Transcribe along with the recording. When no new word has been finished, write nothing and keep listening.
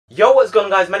Yo, what's going on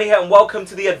guys, Manny here and welcome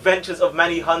to the adventures of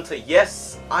Manny Hunter.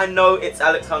 Yes, I know it's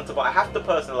Alex Hunter, but I have to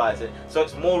personalize it so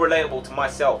it's more relatable to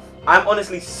myself. I'm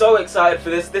honestly so excited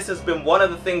for this. This has been one of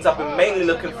the things I've been mainly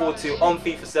looking forward to on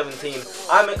FIFA 17.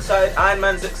 I'm excited, Iron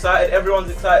Man's excited,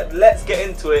 everyone's excited. Let's get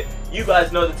into it. You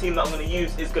guys know the team that I'm going to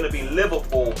use is going to be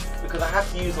Liverpool because I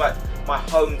have to use like my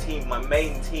home team, my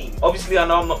main team. Obviously I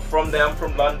know I'm not from there, I'm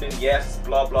from London, yes,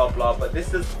 blah blah blah, but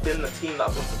this has been the team that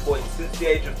I've been supporting since the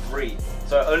age of 3.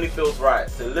 So it only feels right.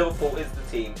 So Liverpool is the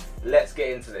team. Let's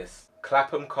get into this.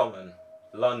 Clapham Common,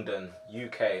 London,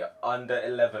 UK, under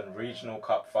 11 Regional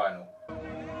Cup Final.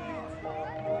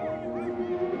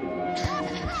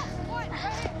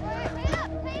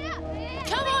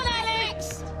 Come on,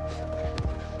 Alex!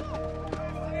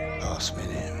 Pass me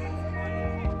in.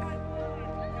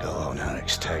 Go on,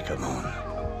 Alex, take him on.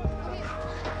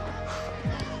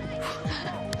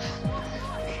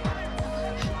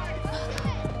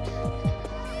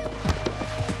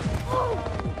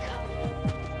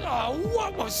 Oh,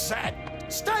 what was that?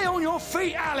 Stay on your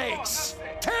feet, Alex!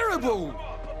 Terrible!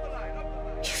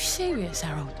 You serious,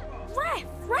 Harold? Ref!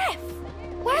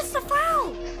 Where's the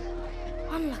foul?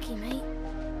 Unlucky, mate.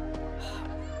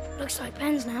 Looks like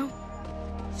pens now.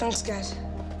 Thanks, guys.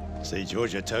 See,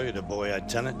 George, I told you the boy had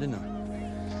talent, didn't I?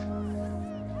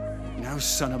 No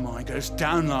son of mine goes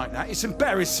down like that. It's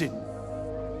embarrassing.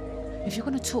 If you're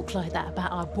going to talk like that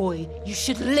about our boy, you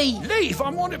should leave. Leave! I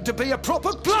want him to be a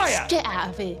proper player! Get out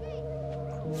of here.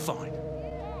 Fine.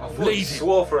 I thought he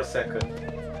swore for a second.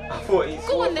 I thought he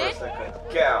swore on, for then. a second.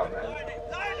 Get out, man.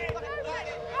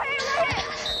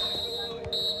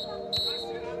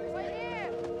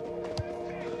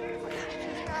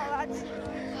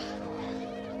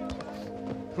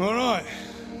 All right.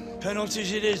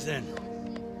 Penalties it is, then.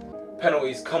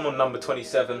 Penalties, come on, number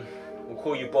 27. We'll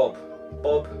call you Bob.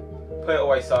 Bob, put it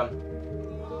away, son.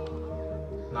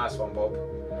 Nice one, Bob.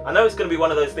 I know it's going to be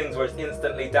one of those things where it's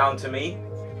instantly down to me.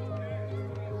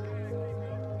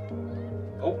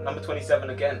 Oh, number 27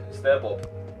 again. It's there, Bob.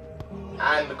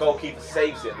 And the goalkeeper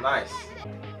saves it. Nice.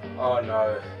 Oh,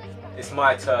 no. It's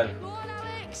my turn.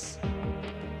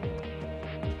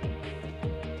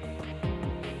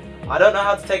 I don't know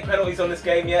how to take penalties on this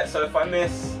game yet, so if I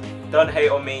miss, don't hate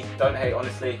on me. Don't hate,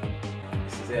 honestly.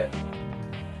 This is it.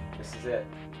 This is it.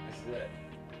 This is it.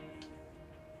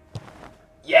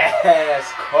 Yes!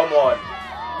 Come on.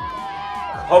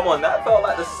 Come on, that felt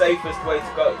like the safest way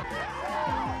to go.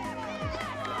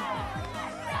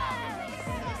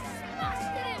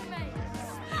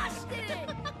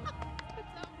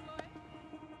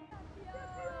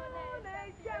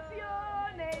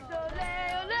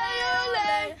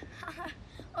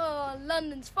 Oh,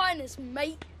 London's finest,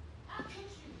 mate. How could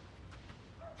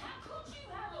you,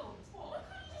 Harold? Look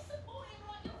how you support him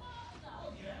like your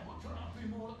father. Yeah, what can I be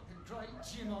more like a great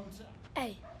gin hunter?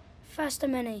 Hey, first of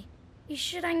many. You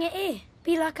should hang it here.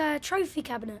 Be like a trophy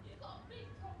cabinet.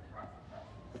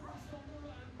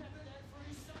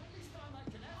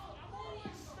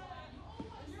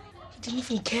 He didn't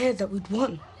even care that we'd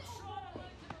won.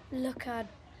 Look, I'd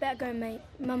better go, mate.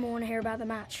 Mum will want to hear about the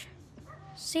match.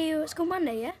 See you at school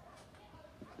Monday, yeah?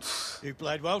 You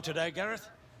played well today, Gareth.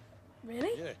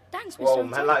 Really? Yeah. Thanks, Mr. Whoa,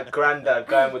 Hunter. man, like Grandad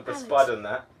going with the Alex. spud and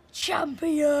that.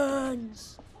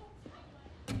 Champions!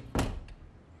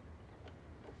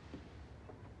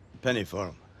 Penny for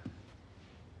him.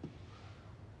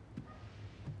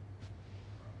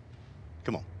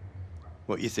 Come on.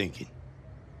 What you thinking?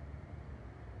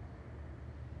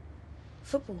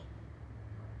 Football.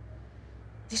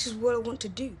 This is what I want to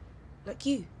do. Like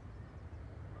you.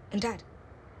 And Dad.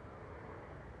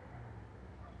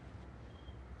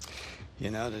 You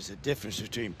know, there's a difference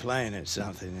between playing at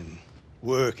something and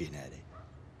working at it.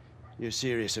 You're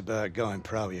serious about going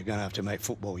pro, you're going to have to make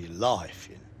football your life,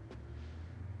 you know.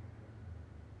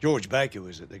 George Baker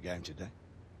was at the game today.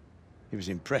 He was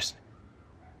impressed.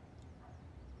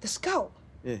 The scout.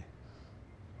 Yeah.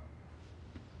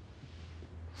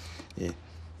 Yeah.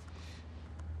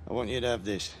 I want you to have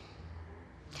this.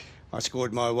 I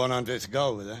scored my 100th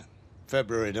goal with that.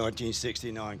 February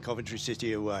 1969, Coventry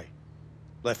City away.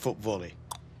 Left foot volley.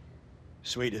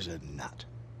 Sweet as a nut.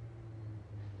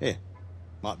 Here,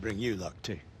 might bring you luck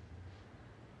too.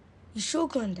 You sure,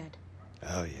 Grandad?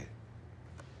 Oh, yeah.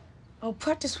 I'll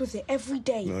practice with it every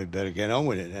day. Well, you better get on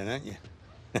with it then, ain't you?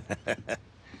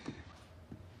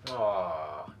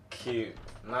 Oh, cute.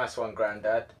 Nice one,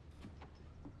 Grandad.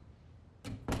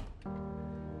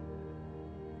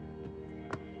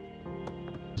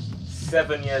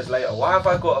 Seven years later. Why have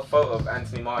I got a photo of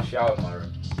Anthony Martial in my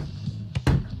room?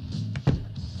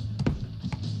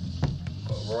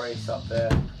 Got Royce up there.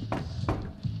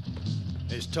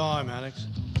 It's time, Alex.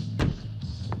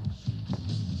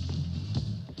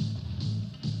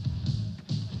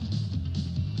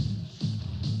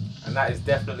 And that is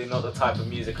definitely not the type of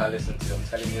music I listen to, I'm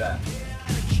telling you that.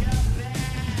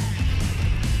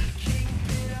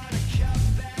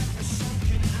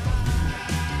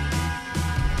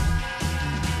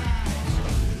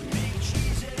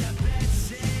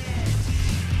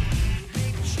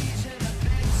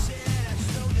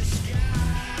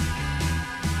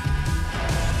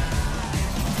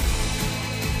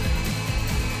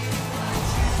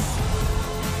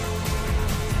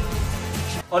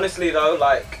 Honestly though,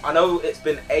 like, I know it's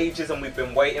been ages and we've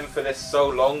been waiting for this so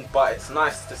long, but it's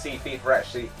nice to see FIFA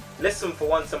actually listen for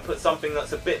once and put something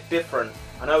that's a bit different.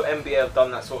 I know NBA have done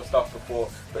that sort of stuff before,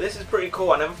 but this is pretty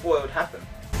cool. I never thought it would happen.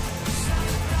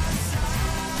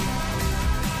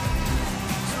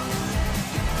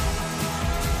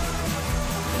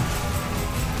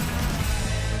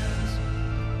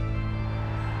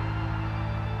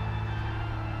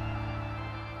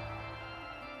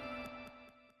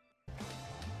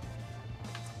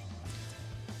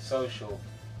 Social.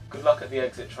 Good luck at the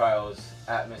exit trials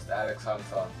at Mr. Alex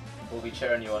Hunter. We'll be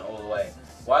cheering you on all the way.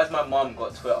 Why has my mum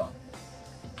got Twitter?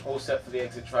 All set for the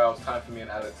exit trials. Time for me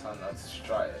and Alex Hunter to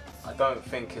strike it. I don't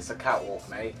think it's a catwalk,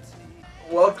 mate.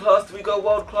 World class? Do we go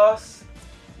world class?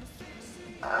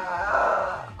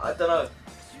 I don't know.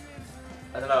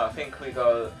 I think we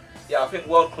go... Yeah, I think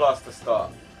world class to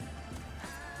start.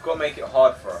 We've got to make it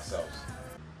hard for ourselves.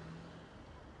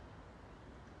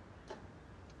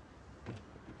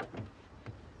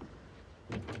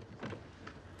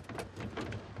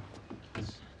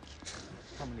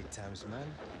 How many times, man?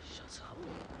 Shut up.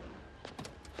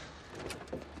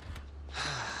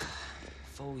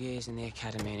 4 years in the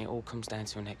academy and it all comes down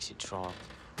to an exit trial.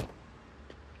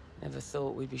 Never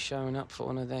thought we'd be showing up for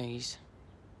one of these.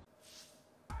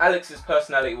 Alex's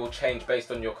personality will change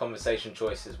based on your conversation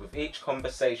choices. With each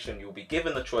conversation, you'll be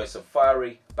given the choice of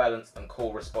fiery, balanced, and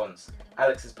cool response.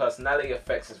 Alex's personality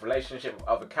affects his relationship with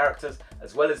other characters,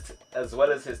 as well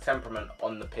as his temperament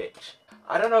on the pitch.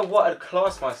 I don't know what I'd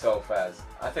class myself as.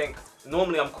 I think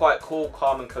normally I'm quite cool,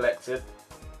 calm, and collected.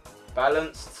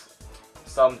 Balanced,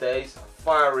 some days.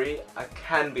 Fiery, I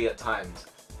can be at times.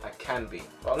 I can be.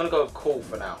 But I'm gonna go with cool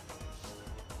for now.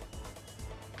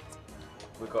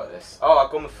 We got this. Oh, I've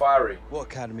gone with fiery. What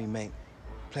academy, mate?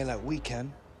 Play like we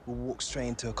can, we'll walk straight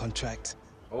into a contract.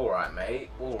 Alright, mate.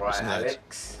 Alright,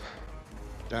 Alex.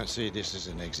 Don't see this as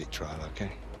an exit trial,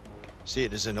 okay? See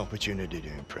it as an opportunity to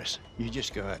impress. You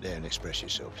just go out there and express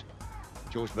yourselves.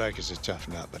 George Baker's a tough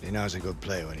nut, but he knows a good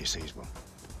player when he sees one.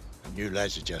 And you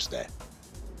lads are just that.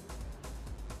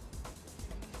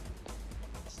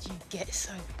 You get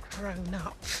so grown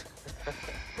up.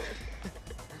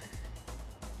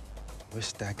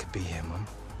 Wish Dad could be here, Mum.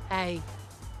 Hey.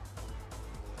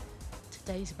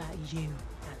 Today's about you,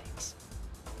 Alex.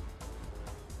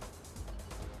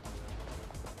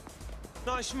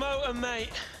 Nice motor, mate.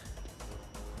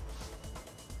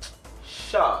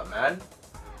 Shut up, man.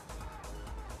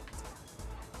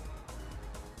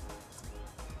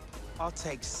 I'll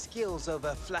take skills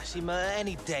over flashy motor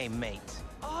any day, mate.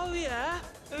 Oh, yeah?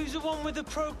 Who's the one with the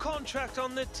pro contract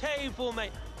on the table,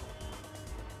 mate?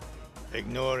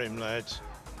 Ignore him, lads.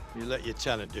 You let your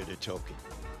talent do the talking.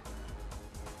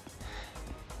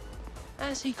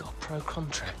 Has he got a pro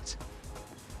contract?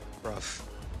 Rough.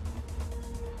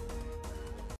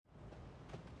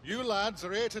 You lads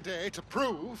are here today to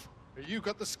prove that you've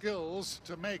got the skills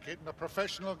to make it in a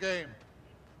professional game.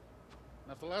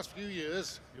 Now, for the last few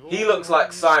years, He looks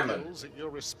like Simon.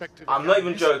 I'm not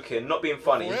even joking, not being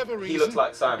funny. He looks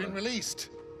like Simon. Been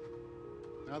released.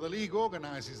 Now, the league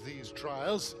organises these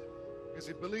trials because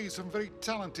it believes some very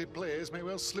talented players may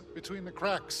well slip between the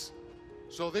cracks.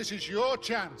 So this is your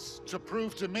chance to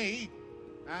prove to me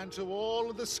and to all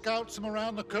of the scouts from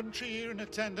around the country here in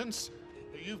attendance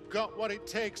that you've got what it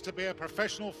takes to be a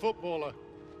professional footballer.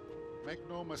 Make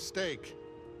no mistake,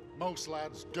 most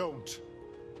lads don't.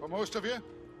 For most of you,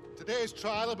 today's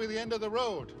trial will be the end of the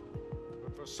road.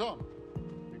 But for some,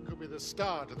 it could be the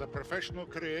start of the professional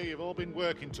career you've all been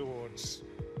working towards.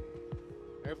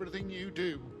 Everything you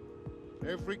do,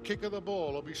 every kick of the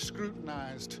ball will be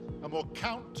scrutinised and will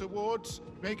count towards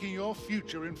making your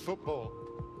future in football.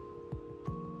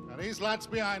 Now, these lads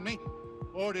behind me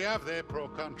already have their pro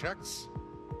contracts.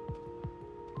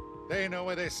 They know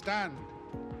where they stand.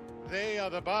 They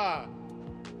are the bar.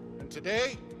 And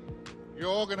today,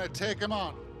 you're gonna take them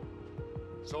on.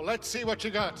 So let's see what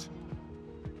you got.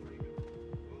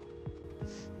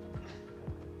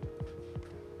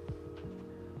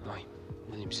 Right,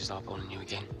 Williams is eyeballing you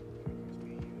again.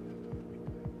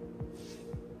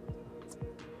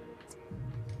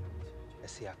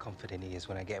 Let's see how confident he is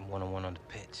when I get him one-on-one on the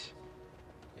pitch.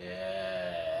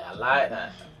 Yeah, I like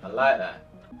that. I like that.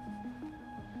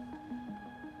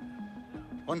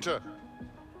 Hunter.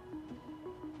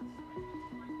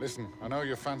 Listen, I know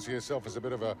you fancy yourself as a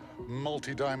bit of a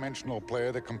multi-dimensional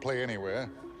player that can play anywhere.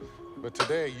 But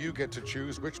today you get to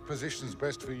choose which position's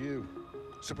best for you.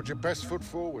 So put your best foot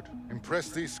forward.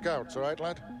 Impress these scouts, all right,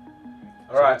 lad?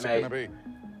 Alright, so mate. What's it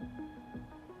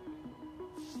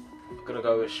I'm gonna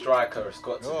go with striker. It's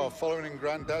got to Oh, be. following in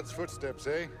Granddad's footsteps,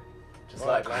 eh? Just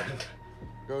Right, like Grand.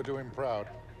 Go do him proud.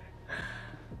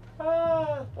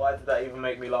 Ah, why did that even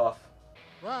make me laugh?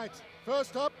 Right,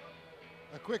 first up,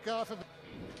 a quick half of...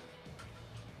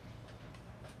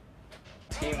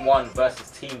 Team 1 versus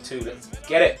Team 2. Let's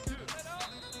get it.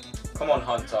 Come on,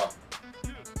 Hunter.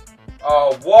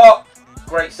 Oh, what?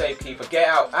 Great save, keeper. Get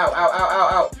out. Out, out, out,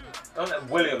 out, out. Don't let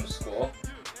Williams score.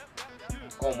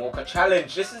 Go on, Walker.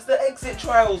 Challenge. This is the exit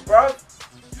trials, bruv.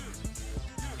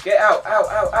 Get out, out,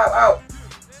 out, out, out.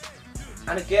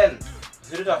 And again,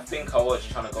 who did I think I was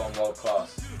trying to go on world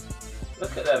class?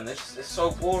 Look at them. They're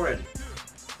so boring.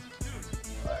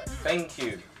 Right, thank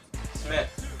you.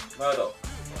 Smith. Murdoch.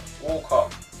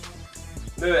 Walker.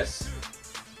 Lewis.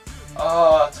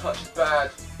 Ah, oh, touch is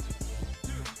bad.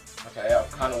 Okay,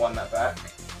 I've kind of won that back.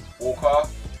 Walker.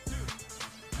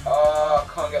 Ah,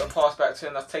 can't get the pass back to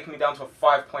him. That's taking me down to a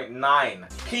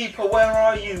 5.9. Keeper, where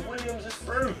are you? Williams is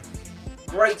through.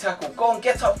 Great tackle. Go on,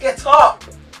 get up, get up.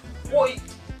 What?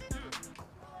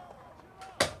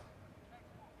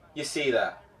 You see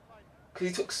that? Because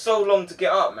he took so long to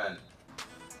get up, man.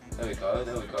 There we go,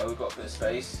 there we go. We've got a bit of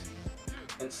space.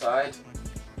 Inside.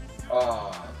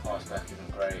 Oh, pass back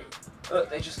isn't great. Look,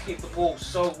 they just keep the ball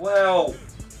so well.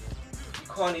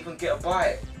 You can't even get a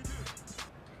bite.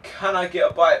 Can I get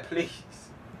a bite, please?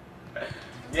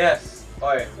 Yes.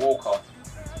 Alright, Walker.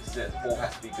 That's it. The ball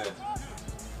has to be good.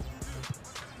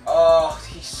 Oh,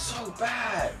 he's so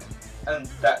bad. And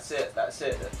that's it. That's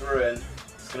it. They're through in.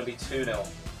 It's going to be 2-0.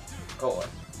 Go on.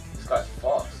 This guy's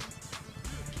fast.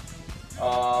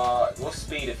 What's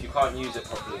speed if you can't use it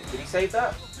properly? Did he save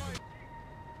that?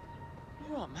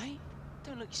 You alright, mate?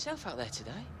 Don't look yourself out there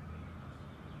today.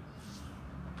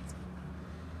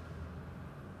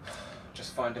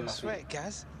 Just finding my sweat,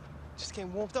 Gaz. Just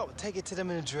getting warmed up. Take it to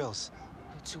them in the drills.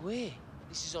 Good to hear.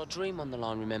 This is our dream on the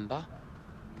line, remember?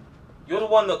 You're the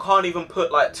one that can't even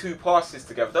put like 2 passes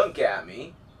together. Don't get at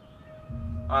me.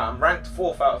 I'm ranked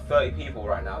 4th out of 30 people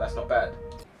right now. That's not bad.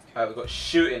 Alright, we've got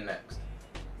shooting next.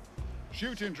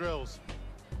 Shooting drills.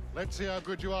 Let's see how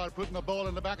good you are at putting the ball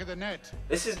in the back of the net.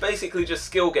 This is basically just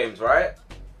skill games, right?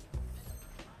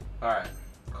 Alright,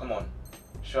 come on.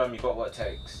 Show them you got what it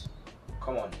takes.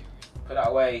 Come on. Put that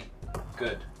away.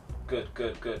 Good. Good,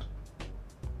 good, good.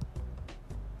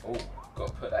 Oh, got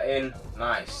to put that in.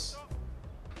 Nice.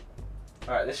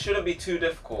 Alright, this shouldn't be too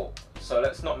difficult. So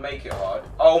let's not make it hard.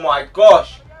 Oh my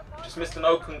gosh! Just missed an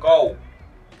open goal.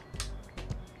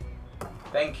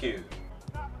 Thank you.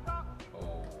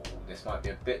 Oh, this might be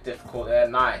a bit difficult there.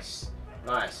 Nice.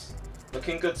 Nice.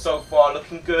 Looking good so far.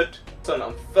 Looking good. So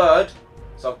I'm 3rd.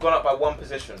 So I've gone up by 1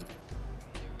 position.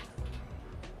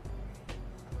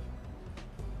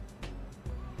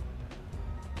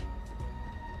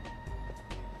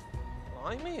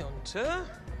 Blimey, Hunter.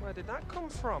 Where did that come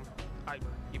from?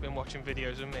 You've been watching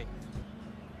videos of me.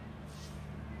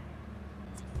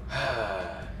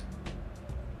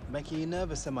 Making you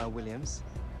nervous, am I, Williams?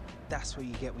 That's what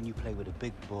you get when you play with the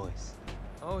big boys.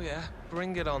 Oh yeah,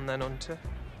 bring it on then, Hunter.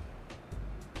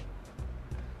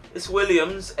 This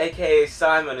Williams, aka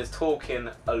Simon, is talking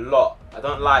a lot. I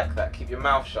don't like that. Keep your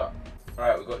mouth shut.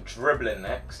 Alright, we've got dribbling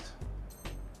next.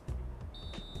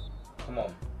 Come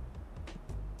on.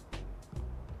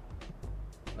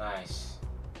 Nice.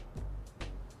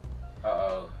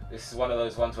 Uh-oh. This is one of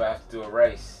those ones where I have to do a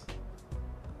race.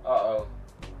 Uh-oh.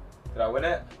 Did I win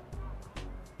it?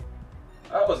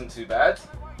 That wasn't too bad.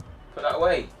 Put that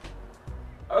away.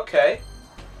 Okay.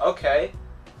 Okay.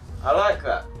 I like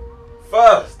that.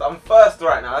 1st. I'm 1st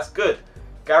right now. That's good.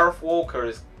 Gareth Walker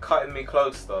is cutting me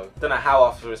close though. Don't know how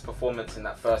after his performance in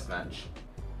that 1st match.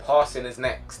 Passing is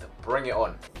next. Bring it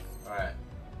on. Alright.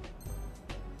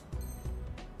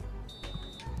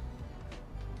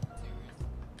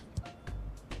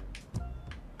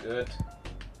 Good.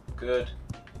 Good.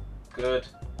 Good.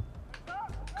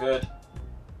 Good.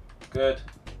 Good.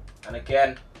 And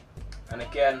again. And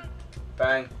again.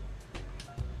 Bang.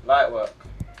 Light work.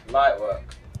 Light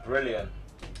work. Brilliant.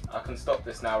 I can stop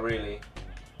this now, really.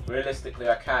 Realistically,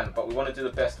 I can, but we want to do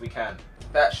the best we can.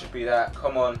 That should be that.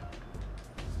 Come on.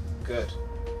 Good.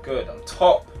 Good. I'm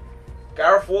top.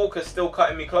 Gareth Walker's still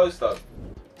cutting me close, though.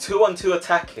 2-on-2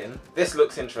 attacking. This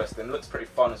looks interesting. Looks pretty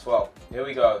fun as well. Here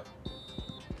we go.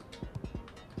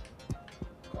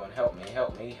 Go on, help me,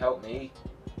 help me, help me.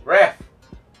 Ref!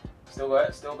 Still got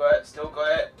it, still got it, still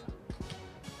got it.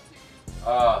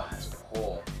 Ah, that's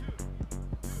poor.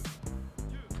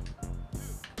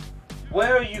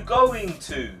 Where are you going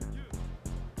to?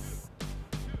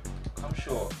 Come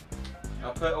short.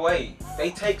 Now put it away.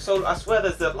 They take so... I swear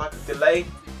there's like a delay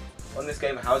on this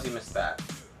game. How's he missed that?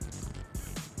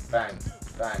 Bang,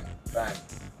 bang, bang.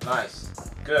 Nice.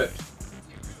 Good.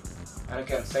 And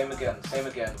again, same again, same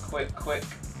again. Quick, quick.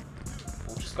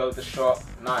 We'll just go with the shot.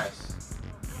 Nice.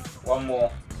 One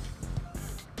more.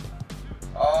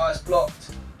 Oh, it's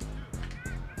blocked.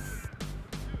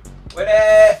 Win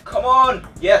it! Come on!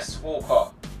 Yes,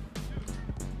 Walker.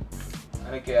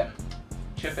 And again.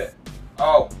 Chip it.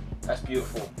 Oh, that's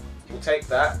beautiful. We'll take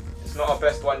that. It's not our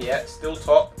best one yet. Still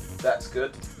top. That's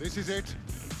good. This is it.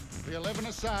 The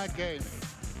 11-a-side game.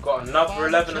 Got another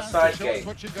 11-a-side game.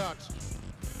 What you got?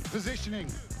 Positioning,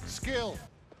 skill.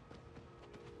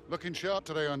 Looking sharp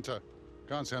today, Hunter.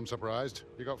 Can't say I'm surprised.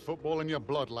 You got football in your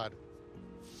blood, lad.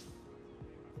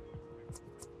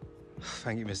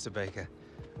 Thank you, Mr. Baker.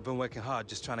 I've been working hard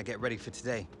just trying to get ready for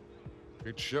today.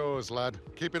 It shows, lad.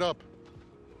 Keep it up.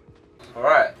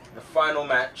 Alright, the final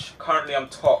match. Currently I'm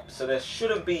top, so there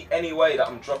shouldn't be any way that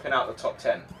I'm dropping out the top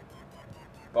 10.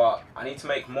 But I need to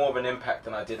make more of an impact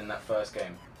than I did in that first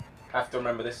game. Have to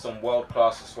remember this is on world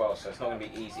class as well, so it's not going to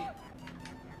be easy.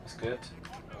 That's good.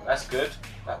 That's good.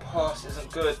 That pass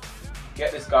isn't good.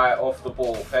 Get this guy off the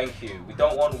ball. Thank you. We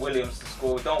don't want Williams to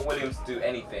score. We don't want Williams to do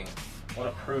anything. We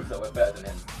want to prove that we're better than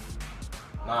him.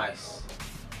 Nice.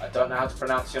 I don't know how to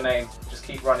pronounce your name. Just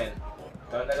keep running.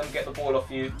 Don't let them get the ball off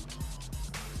you.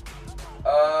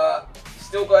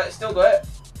 Still got it. Still got it.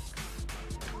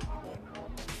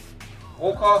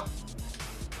 Walker.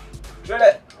 Drill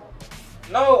it.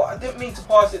 No, I didn't mean to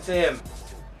pass it to him.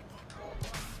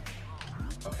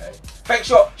 Okay. Fake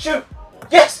shot. Shoot.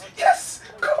 Yes. Yes.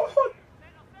 Come on.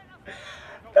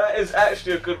 That is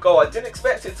actually a good goal. I didn't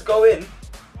expect it to go in.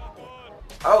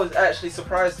 I was actually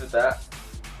surprised with that.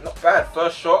 Not bad.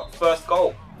 First shot, first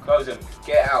goal. Close him.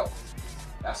 Get out.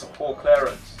 That's a poor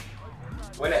clearance.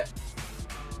 Win it.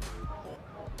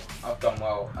 I've done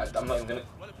well. I'm not even going to...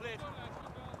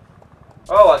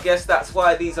 Oh, I guess that's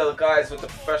why these are the guys with the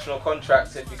professional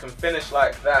contracts. If you can finish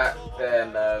like that,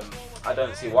 then I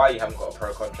don't see why you haven't got a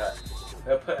pro contract.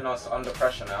 They're putting us under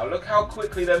pressure now. Look how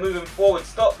quickly they're moving forward.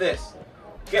 Stop this.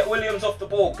 Get Williams off the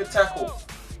ball. Good tackle.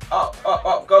 Up, up,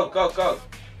 up. Go, go, go.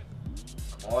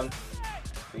 Come on.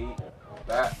 Feet.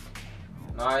 Back.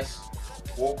 Nice.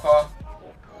 Walker.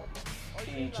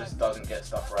 He just doesn't get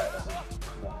stuff right, does he?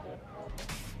 Come on.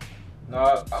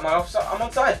 No. Am I offside? I'm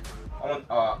onside.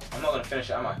 I'm not going to finish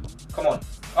it, am I? Come on.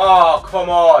 Oh, come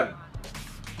on.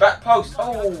 Back post.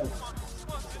 Oh.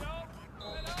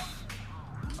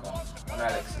 On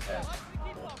Alex's head.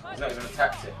 He's not even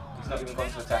attacked it. He's not even gone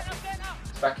to attack it.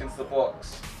 It's back into the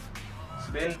box.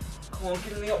 Spin. Come on,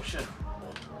 give him the option.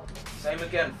 Same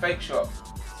again. Fake shot.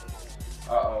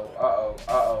 Uh-oh, uh-oh,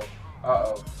 uh-oh,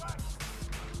 uh-oh.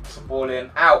 It's a ball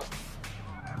in. Out.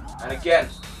 And again.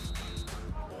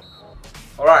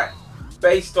 Alright.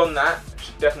 Based on that,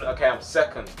 should definitely... Okay, I'm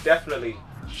second. Definitely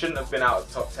shouldn't have been out of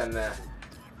the top 10 there.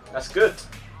 That's good.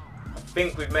 I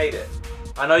think we've made it.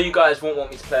 I know you guys won't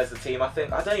want me to play as the team. I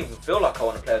don't even feel like I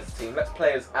want to play as the team. Let's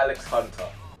play as Alex Hunter.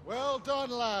 Well done,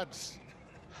 lads.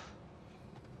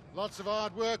 Lots of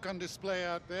hard work on display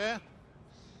out there.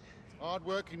 Hard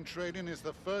work in training is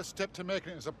the first step to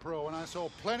making it as a pro, and I saw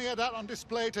plenty of that on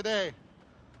display today.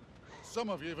 Some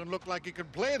of you even look like you can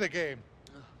play the game.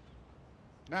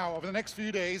 Now, over the next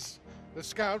few days, the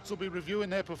scouts will be reviewing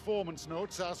their performance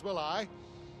notes, as will I.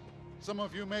 Some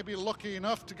of you may be lucky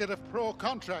enough to get a pro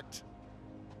contract.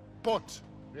 But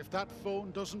if that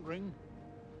phone doesn't ring,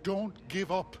 don't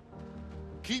give up.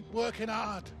 Keep working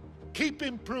hard. Keep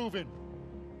improving.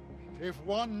 If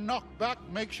one knockback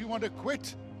makes you want to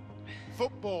quit,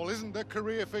 football isn't the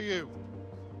career for you.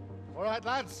 All right,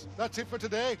 lads, that's it for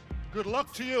today. Good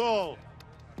luck to you all.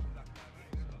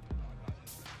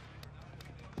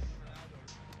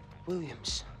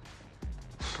 Williams.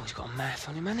 Oh, he's got a mouth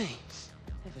on him, hasn't he?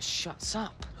 Never shuts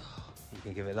up. You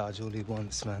can give it large all he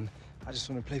wants, man. I just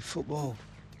want to play football.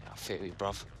 I feel you,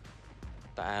 bruv.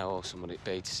 But how awesome would it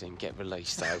be to see him get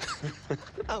released, though?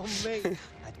 Oh, mate.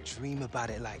 I dream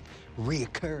about it like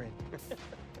reoccurring.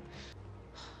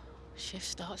 Shift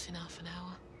starts in half an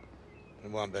hour.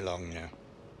 It won't be long now.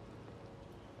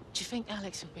 Do you think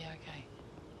Alex will be okay?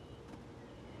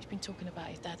 He's been talking about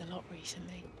his dad a lot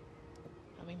recently.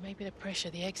 I mean, maybe the pressure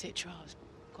the exit trials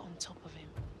got on top of him.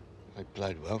 They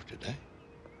played well today.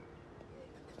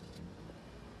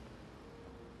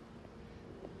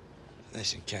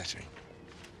 Listen, Catherine.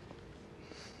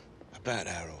 About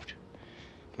Harold.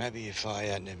 Maybe if I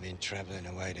hadn't have been travelling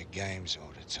away to games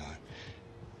all the time.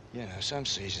 You know, some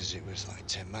seasons it was like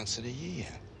 10 months of the year.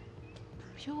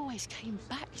 You always came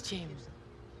back, Jim.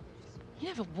 You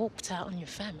never walked out on your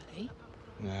family.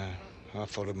 No, I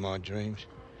followed my dreams.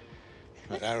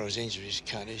 But Harold's injuries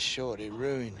cut it short. It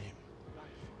ruined him.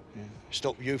 Yeah.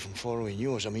 Stopped you from following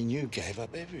yours. I mean, you gave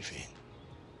up everything.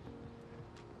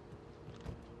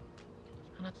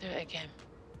 And I'd do it again.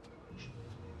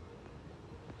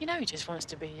 You know he just wants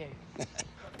to be you.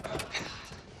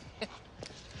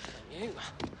 You.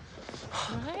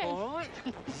 Right? All right.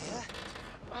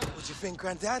 What do you think,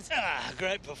 Grandad? Ah,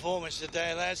 great performance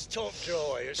today, lads. Top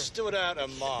draw. You stood out a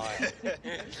mile.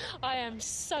 I am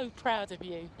so proud of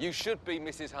you. You should be,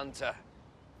 Mrs. Hunter.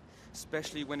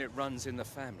 Especially when it runs in the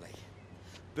family.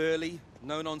 Burly,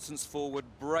 no-nonsense forward,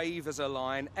 brave as a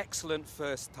lion, excellent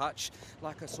first touch,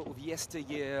 like a sort of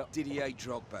yesteryear Didier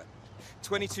Drogba.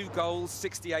 22 goals,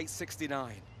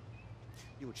 68-69.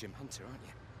 You're Jim Hunter, aren't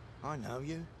you? I know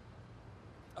you.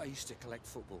 I used to collect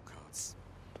football cards.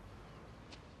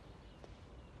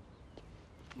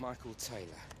 Michael Taylor,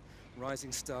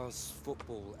 Rising Stars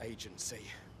Football Agency.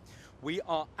 We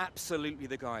are absolutely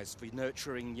the guys for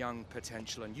nurturing young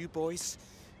potential, and you boys,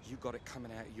 you got it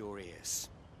coming out of your ears.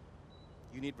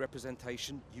 You need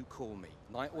representation, you call me.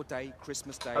 Night or day,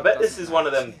 Christmas Day. I bet this is one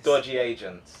of them dodgy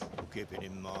agents. Keep it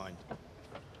in mind.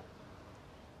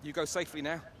 You go safely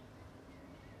now.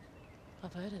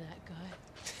 I've heard of that guy.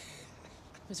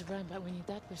 Was around back when your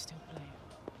dad was still playing.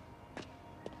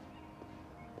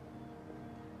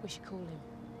 We should call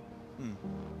him.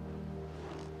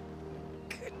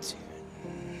 Good tune.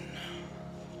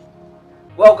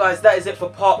 Well guys, that is it for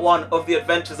part 1 of the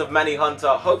Adventures of Manny Hunter.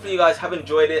 Hopefully you guys have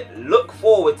enjoyed it. Look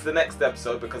forward to the next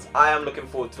episode because I am looking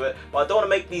forward to it. But I don't want to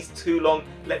make these too long.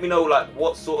 Let me know like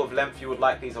what sort of length you would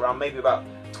like these around. Maybe about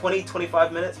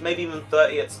 20-25 minutes, maybe even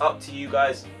 30. It's up to you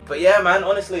guys. But yeah man,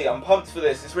 honestly I'm pumped for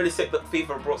this. It's really sick that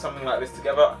FIFA brought something like this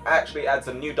together. It actually adds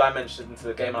a new dimension into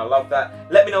the game and I love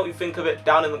that. Let me know what you think of it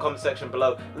down in the comment section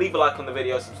below. Leave a like on the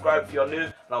video, subscribe if you're new,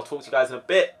 and I'll talk to you guys in a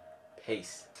bit.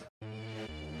 Peace.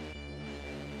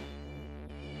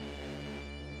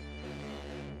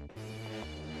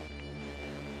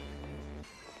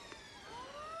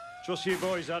 Trust you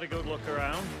boys had a good look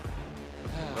around.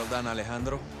 Well done,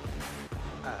 Alejandro.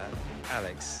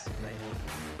 Alex.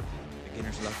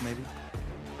 Beginner's luck, maybe?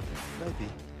 Maybe.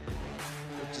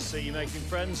 Good to see you making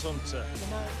friends, Hunter.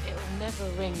 You know, it'll never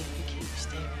ring if you keep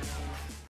steering.